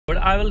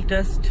I will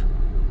test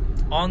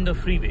on the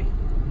freeway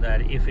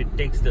that if it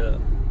takes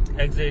the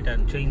exit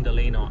and change the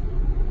lane on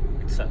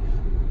itself.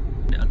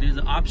 Now, there is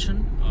an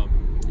option of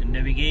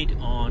navigate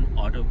on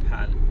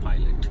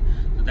autopilot.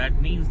 So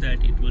that means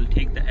that it will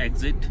take the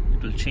exit,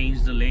 it will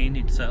change the lane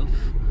itself.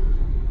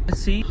 Let's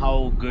see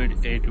how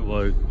good it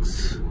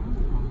works.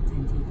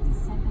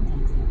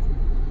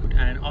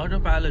 And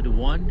autopilot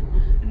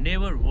 1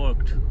 never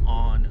worked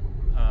on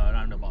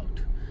roundabout.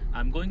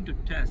 I'm going to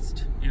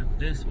test if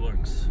this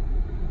works.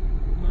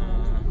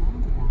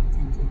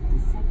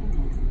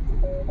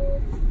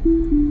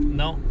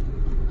 No,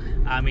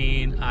 I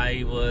mean,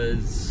 I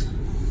was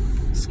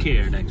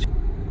scared actually.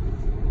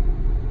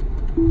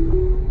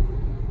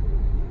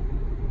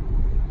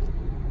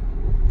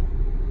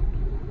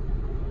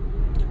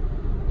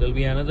 There'll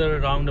be another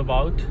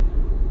roundabout.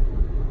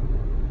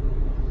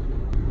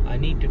 I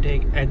need to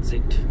take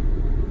exit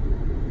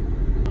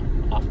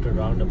after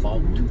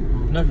roundabout.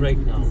 Not right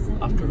now,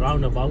 after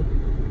roundabout.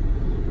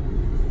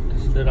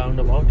 This is the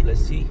roundabout,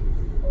 let's see.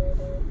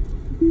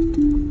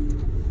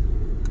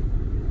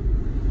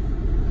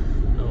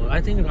 No, I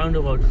think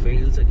roundabout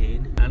fails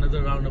again.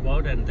 Another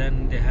roundabout, and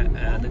then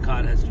the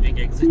car has to take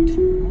exit.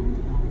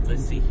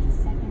 Let's see.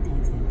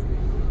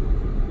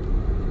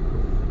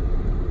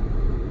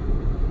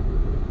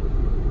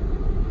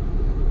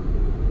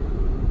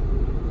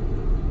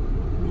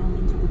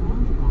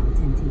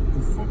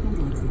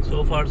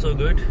 So far so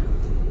good.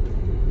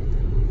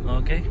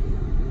 Okay.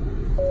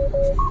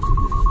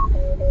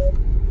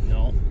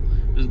 No,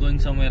 it was going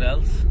somewhere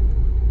else.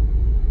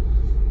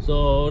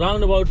 So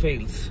roundabout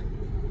fails.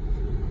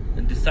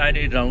 And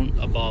decided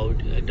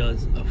roundabout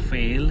does a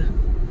fail.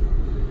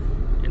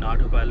 In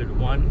autopilot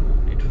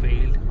 1 it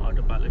failed.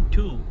 Autopilot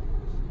 2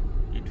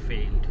 it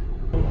failed.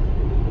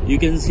 You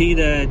can see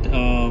that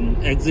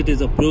exit is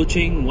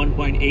approaching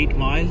 1.8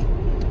 mile,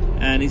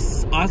 and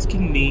it's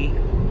asking me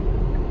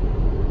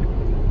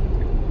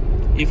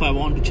if I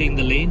want to change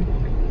the lane,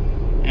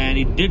 and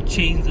it did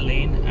change the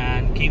lane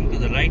and came to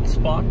the right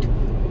spot.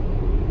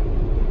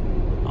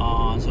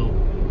 So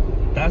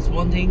that's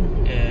one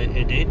thing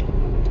it did.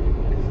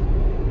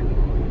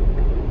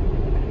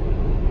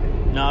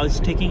 Now it's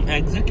taking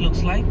exit,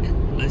 looks like.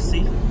 Let's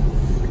see.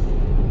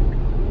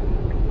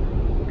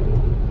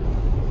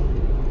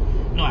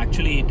 No,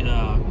 actually it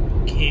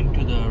came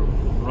to the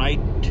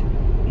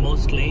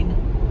rightmost lane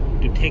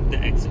to take the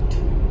exit.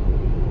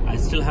 I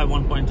still have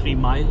 1.3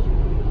 mile.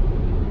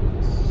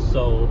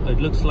 So it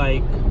looks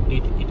like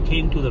it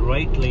came to the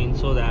right lane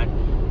so that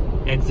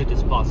exit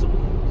is possible.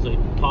 So it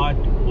thought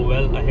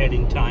well ahead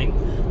in time,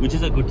 which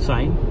is a good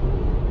sign.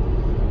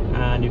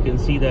 And you can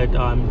see that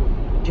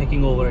I'm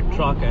taking over a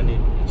truck, and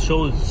it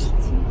shows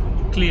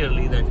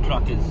clearly that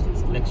truck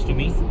is next to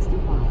me. It's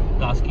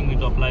asking me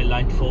to apply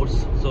light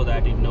force so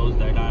that it knows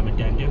that I'm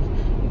attentive,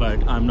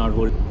 but I'm not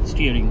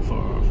steering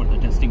for the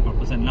testing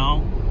purpose. And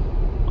now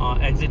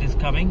exit is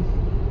coming,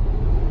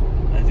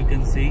 as you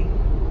can see.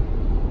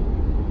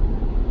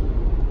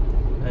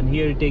 And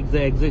here it takes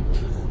the exit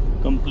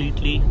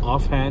completely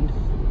offhand.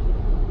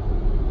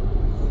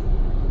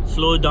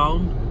 Slow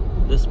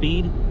down the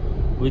speed,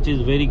 which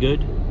is very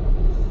good.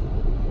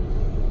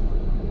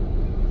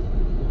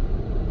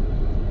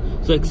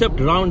 So except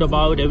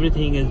roundabout,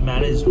 everything is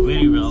managed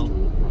very well.